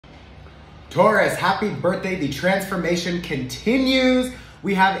Taurus, happy birthday. The transformation continues.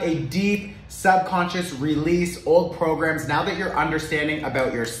 We have a deep subconscious release, old programs. Now that you're understanding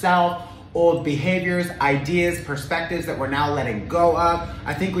about yourself, old behaviors, ideas, perspectives that we're now letting go of.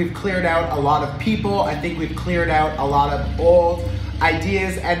 I think we've cleared out a lot of people. I think we've cleared out a lot of old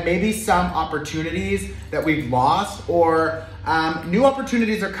ideas and maybe some opportunities that we've lost, or new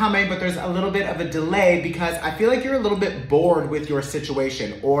opportunities are coming, but there's a little bit of a delay because I feel like you're a little bit bored with your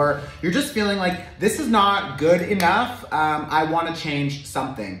situation, or you're just feeling like this is not good enough. I want to change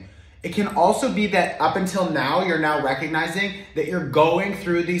something. It can also be that up until now, you're now recognizing that you're going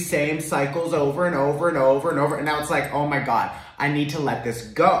through these same cycles over and over and over and over. And now it's like, oh my God, I need to let this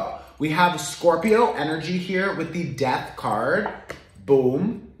go. We have Scorpio energy here with the Death card.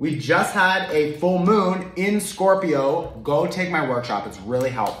 Boom. We just had a full moon in Scorpio. Go take my workshop. It's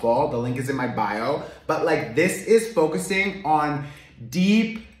really helpful. The link is in my bio. But like, this is focusing on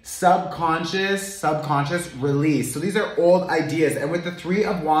deep subconscious release. So these are old ideas. And with the Three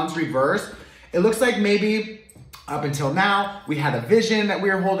of Wands reversed, it looks like maybe up until now, we had a vision that we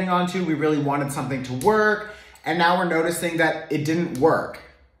were holding on to. We really wanted something to work. And now we're noticing that it didn't work.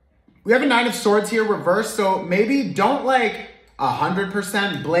 We have a Nine of Swords here reversed. So maybe don't like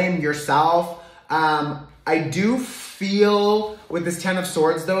 100% blame yourself. I do feel with this Ten of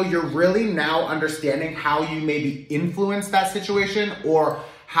Swords though, you're really now understanding how you maybe influence that situation, or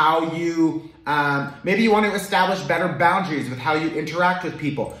how you, maybe you want to establish better boundaries with how you interact with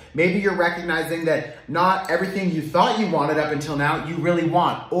people. Maybe you're recognizing that not everything you thought you wanted up until now, you really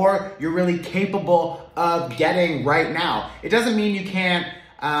want, or you're really capable of getting right now. It doesn't mean you can't,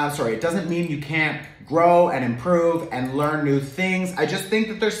 it doesn't mean you can't grow and improve and learn new things. I just think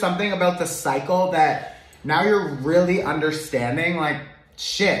that there's something about the cycle that now you're really understanding, like,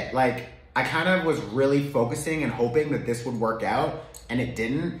 shit, like I kind of was really focusing and hoping that this would work out and it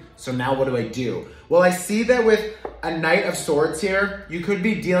didn't. So now what do I do? Well, I see that with a Knight of Swords here, you could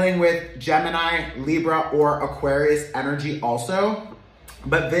be dealing with Gemini, Libra, or Aquarius energy also.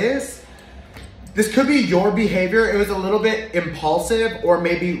 But this could be your behavior. It was a little bit impulsive or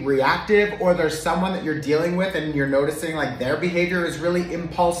maybe reactive, or there's someone that you're dealing with and you're noticing like their behavior is really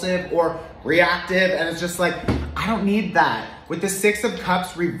impulsive or reactive. And it's just like, I don't need that. With the Six of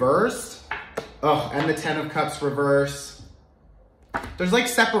Cups reversed, and the Ten of Cups reversed, there's like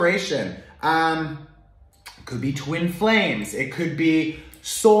separation. Could be twin flames. It could be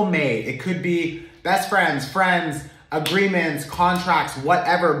soulmate. It could be best friends, agreements, contracts,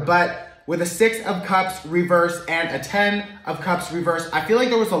 whatever. But with a Six of Cups reverse and a Ten of Cups reverse, I feel like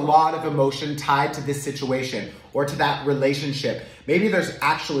there was a lot of emotion tied to this situation or to that relationship. Maybe there's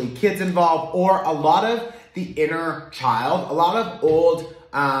actually kids involved, or a lot of the inner child, a lot of old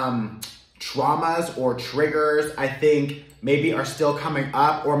traumas or triggers, I think maybe are still coming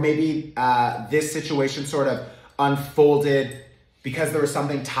up, or maybe this situation sort of unfolded because there was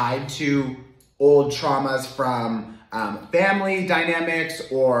something tied to old traumas from family dynamics,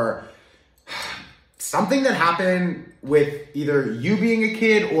 or something that happened with either you being a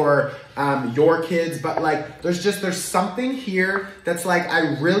kid or your kids. But like, there's something here that's like,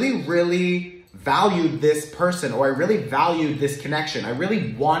 I really valued this person, or I really valued this connection. I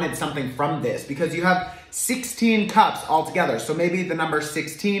really wanted something from this, because you have 16 cups altogether. So maybe the number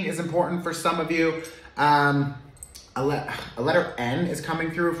 16 is important for some of you. A letter N is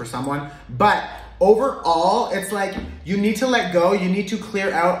coming through for someone. But overall, it's like you need to let go. You need to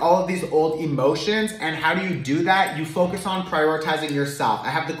clear out all of these old emotions. And how do you do that? You focus on prioritizing yourself. I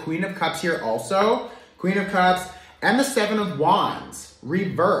have the Queen of Cups here also. Queen of Cups and the Seven of Wands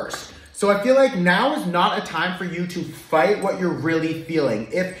reversed. So I feel like now is not a time for you to fight what you're really feeling.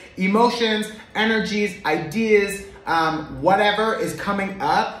 If emotions, energies, ideas, whatever is coming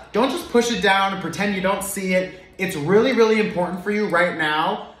up, don't just push it down and pretend you don't see it. It's really important for you right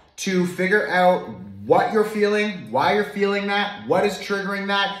now to figure out what you're feeling, why you're feeling that, what is triggering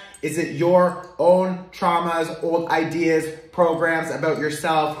that. Is it your own traumas, old ideas, programs about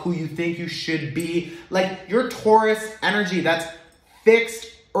yourself, who you think you should be? Like your Taurus energy, that's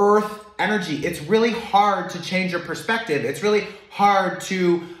fixed earth energy. It's really hard to change your perspective. It's really hard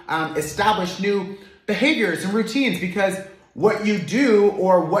to establish new behaviors and routines, because what you do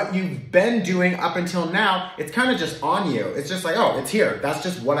or what you've been doing up until now, it's kind of just on you. It's just like, oh, it's here. That's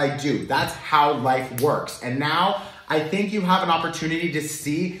just what I do. That's how life works. And now I think you have an opportunity to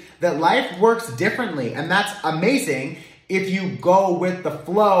see that life works differently. And that's amazing if you go with the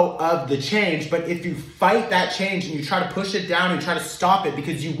flow of the change. But if you fight that change and you try to push it down and try to stop it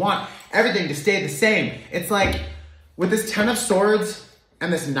because you want everything to stay the same, it's like with this Ten of Swords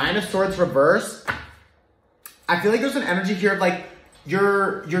and this Nine of Swords reverse, I feel like there's an energy here of like,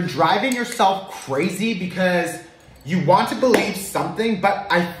 you're driving yourself crazy because you want to believe something, but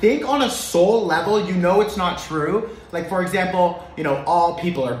I think on a soul level, you know it's not true. Like, for example, you know, all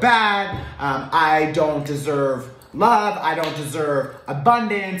people are bad. I don't deserve love. I don't deserve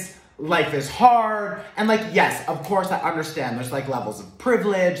abundance. Life is hard. And like, yes, of course, I understand there's like levels of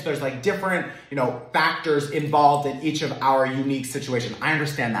privilege. There's like different, you know, factors involved in each of our unique situation. I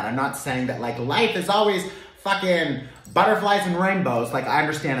understand that. I'm not saying that like life is always fucking butterflies and rainbows. Like, I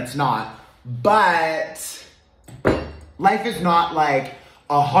understand it's not. But life is not like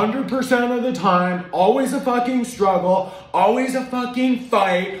 100% of the time, always a fucking struggle, always a fucking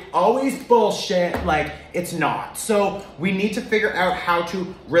fight, always bullshit. Like, it's not. So we need to figure out how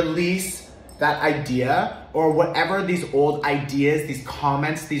to release that idea or whatever these old ideas, these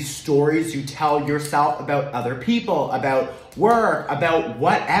comments, these stories you tell yourself about other people, about work, about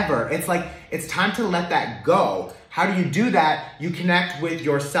whatever. It's like, it's time to let that go. How do you do that? You connect with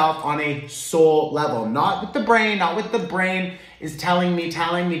yourself on a soul level, not with the brain, not with the brain is telling me.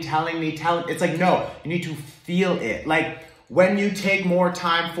 It's like, no, you need to feel it. Like when you take more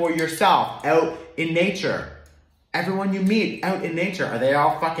time for yourself out in nature, everyone you meet out in nature, are they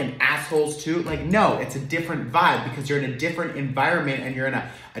all fucking assholes too? Like, no, it's a different vibe because you're in a different environment and you're in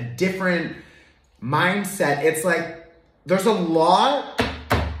a different mindset. It's like, there's a lot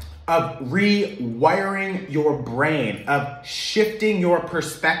of rewiring your brain, of shifting your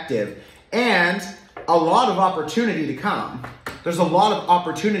perspective, and a lot of opportunity to come. There's a lot of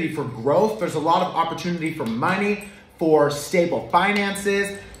opportunity for growth. There's a lot of opportunity for money, for stable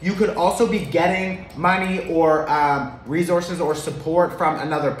finances. You could also be getting money or resources or support from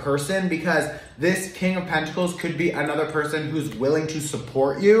another person, because this King of Pentacles could be another person who's willing to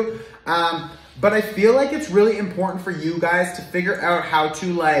support you. But I feel like it's really important for you guys to figure out how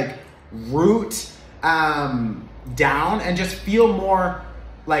to like root down and just feel more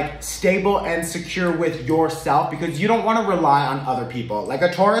like stable and secure with yourself, because you don't want to rely on other people. Like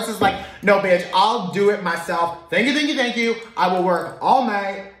a Taurus is like, no bitch, I'll do it myself. Thank you. I will work all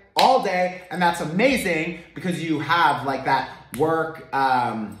night, all day. And that's amazing because you have like that work,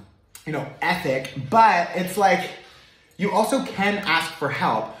 ethic, but it's like, you also can ask for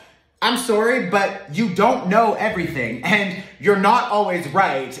help. I'm sorry, but you don't know everything and you're not always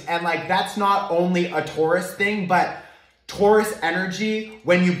right. And like, that's not only a Taurus thing, but Taurus energy,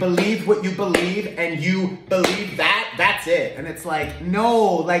 when you believe what you believe and you believe that, that's it. And it's like,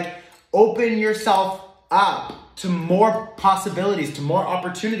 no, like open yourself up to more possibilities, to more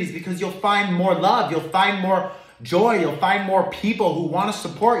opportunities, because you'll find more love, you'll find more joy, you'll find more people who want to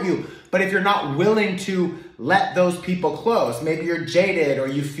support you. But if you're not willing to let those people close, maybe you're jaded or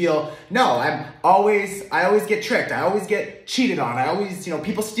you feel, no, I always get tricked. I always get cheated on. I always,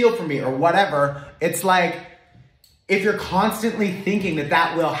 people steal from me or whatever. It's like, if you're constantly thinking that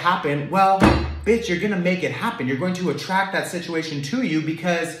that will happen, well, bitch, you're going to make it happen. You're going to attract that situation to you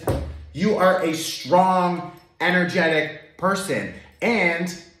because you are a strong, energetic person.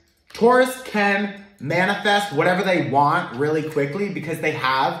 And Taurus can manifest whatever they want really quickly because they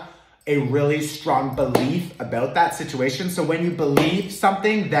have a really strong belief about that situation. So when you believe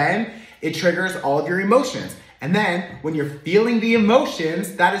something, then it triggers all of your emotions. And then when you're feeling the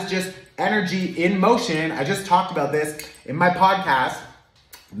emotions, that is just energy in motion. I just talked about this in my podcast,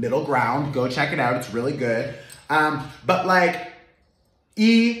 Middle Ground. Go check it out. It's really good. But like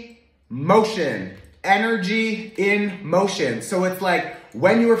emotion, energy in motion. So it's like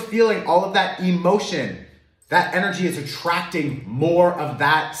when you are feeling all of that emotion, that energy is attracting more of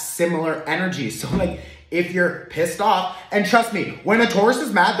that similar energy. So like if you're pissed off, and trust me, when a Taurus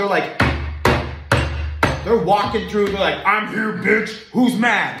is mad, they're like, they're walking through, they're like, I'm here, bitch. Who's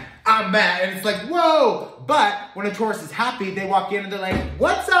mad? I'm mad. And it's like, whoa. But when a Taurus is happy, they walk in and they're like,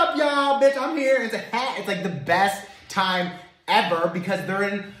 what's up, y'all, bitch? I'm here. And it's like the best time ever because they're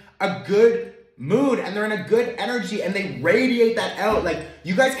in a good mood and they're in a good energy and they radiate that out. Like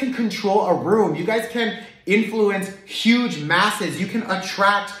you guys can control a room. You guys can influence huge masses. You can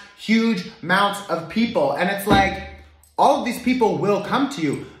attract huge amounts of people. And it's like, all of these people will come to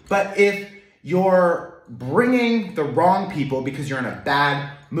you. But if you're bringing the wrong people because you're in a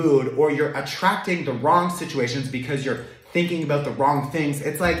bad mood, or you're attracting the wrong situations because you're thinking about the wrong things,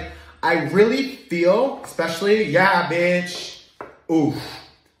 it's like, I really feel, especially, yeah, bitch, oof,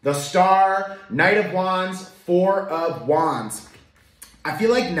 the Star, Knight of Wands, Four of Wands. I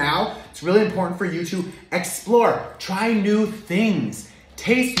feel like now it's really important for you to explore, try new things,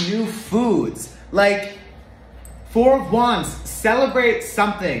 taste new foods. Like Four of Wands, celebrate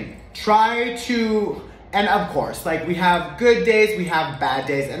something, try to. And of course, like we have good days, we have bad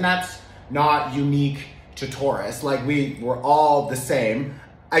days, and that's not unique to Taurus. Like we're all the same.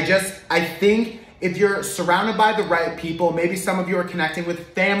 I think if you're surrounded by the right people, maybe some of you are connecting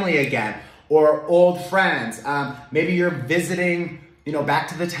with family again or old friends. Maybe you're visiting, back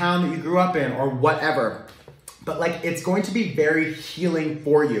to the town that you grew up in or whatever. But like, it's going to be very healing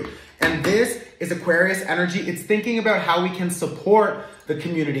for you. And this is Aquarius energy. It's thinking about how we can support the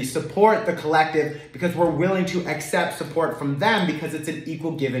community, support the collective, because we're willing to accept support from them because it's an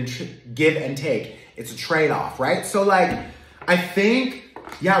equal give and take. It's a trade-off, right? So like, I think,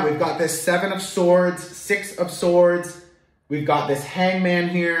 yeah, we've got this 7 of Swords, 6 of Swords. We've got this Hangman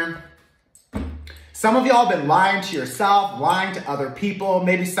here. Some of y'all have been lying to yourself, lying to other people.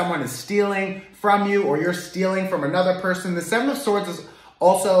 Maybe someone is stealing from you or you're stealing from another person. The 7 of Swords is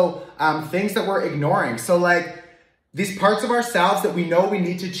also things that we're ignoring. So like these parts of ourselves that we know we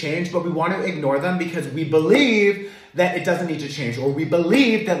need to change, but we want to ignore them because we believe that it doesn't need to change, or we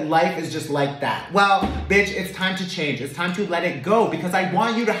believe that life is just like that. Well, bitch, it's time to change. It's time to let it go because I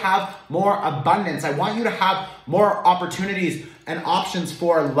want you to have more abundance. I want you to have more opportunities and options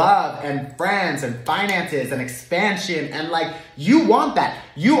for love and friends and finances and expansion. And like, you want that.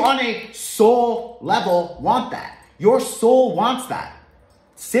 You on a soul level want that. Your soul wants that.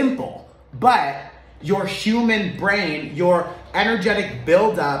 Simple. But your human brain, your energetic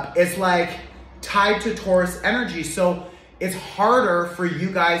buildup is like tied to Taurus energy. So it's harder for you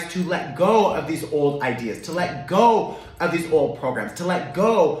guys to let go of these old ideas, to let go of these old programs, to let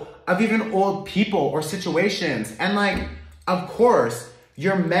go of even old people or situations. And like, of course,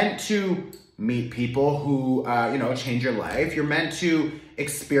 you're meant to meet people who, change your life. You're meant to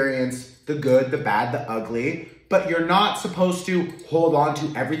experience the good, the bad, the ugly, but you're not supposed to hold on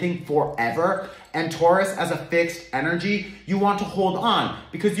to everything forever. And Taurus, as a fixed energy, you want to hold on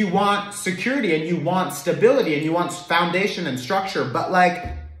because you want security and you want stability and you want foundation and structure. But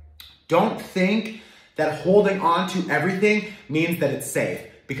like, don't think that holding on to everything means that it's safe,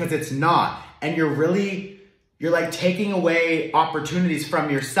 because it's not. And you're like taking away opportunities from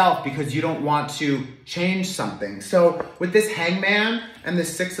yourself because you don't want to change something. So with this Hangman and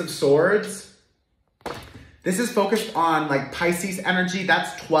this 6 of Swords, this is focused on like Pisces energy. That's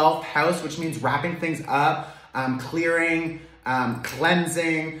 12th house, which means wrapping things up, clearing,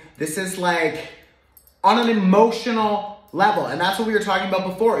 cleansing. This is like on an emotional level. And that's what we were talking about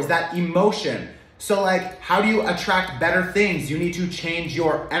before, is that emotion. So like, how do you attract better things? You need to change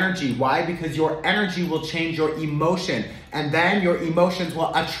your energy. Why? Because your energy will change your emotion. And then your emotions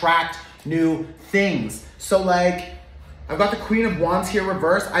will attract new things. So like, I've got the Queen of Wands here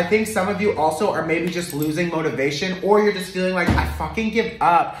reversed. I think some of you also are maybe just losing motivation, or you're just feeling like, I fucking give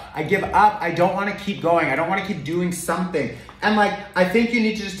up. I give up. I don't want to keep going. I don't want to keep doing something. And like, I think you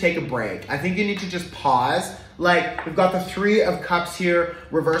need to just take a break. I think you need to just pause. Like, we've got the 3 of Cups here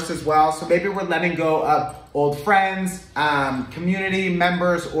reversed as well. So maybe we're letting go of old friends, community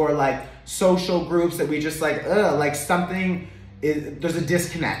members, or like social groups that we just like something is, there's a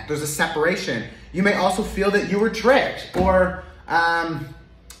disconnect, there's a separation. You may also feel that you were tricked or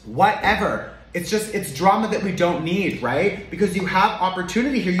whatever. It's drama that we don't need, right? Because you have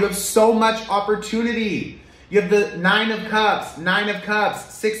opportunity here. You have so much opportunity. You have the 9 of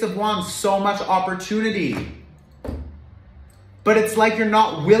Cups, 6 of Wands, so much opportunity. But it's like you're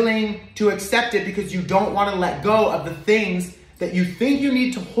not willing to accept it because you don't want to let go of the things that you think you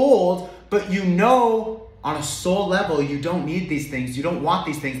need to hold, but you know on a soul level, you don't need these things. You don't want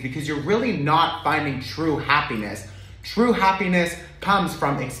these things because you're really not finding true happiness. True happiness comes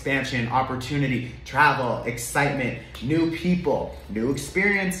from expansion, opportunity, travel, excitement, new people, new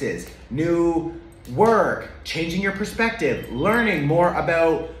experiences, new work, changing your perspective, learning more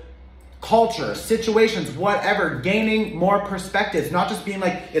about culture, situations, whatever, gaining more perspectives, not just being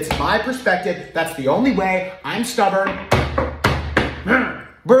like, it's my perspective, that's the only way, I'm stubborn.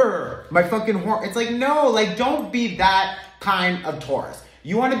 Brr, my fucking horn. It's like, no, like, don't be that kind of Taurus.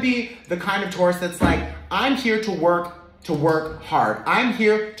 You want to be the kind of Taurus that's like, I'm here to work hard. I'm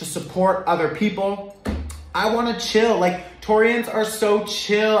here to support other people. I want to chill. Like, Taurians are so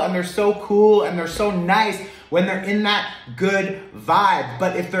chill and they're so cool and they're so nice when they're in that good vibe.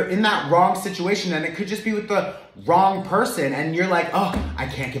 But if they're in that wrong situation, and it could just be with the wrong person, and you're like, oh, I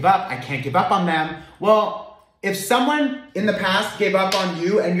can't give up. I can't give up on them. Well, if someone in the past gave up on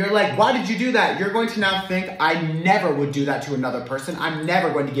you and you're like, why did you do that? You're going to now think, I never would do that to another person. I'm never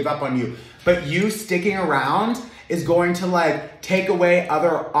going to give up on you. But you sticking around is going to like take away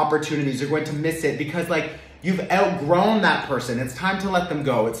other opportunities. You're going to miss it because like you've outgrown that person. It's time to let them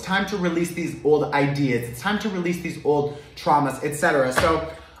go. It's time to release these old ideas. It's time to release these old traumas, etc. So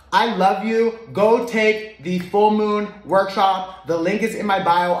I love you. Go take the full moon workshop. The link is in my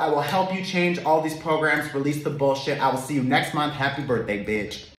bio. I will help you change all these programs, release the bullshit. I will see you next month. Happy birthday, bitch.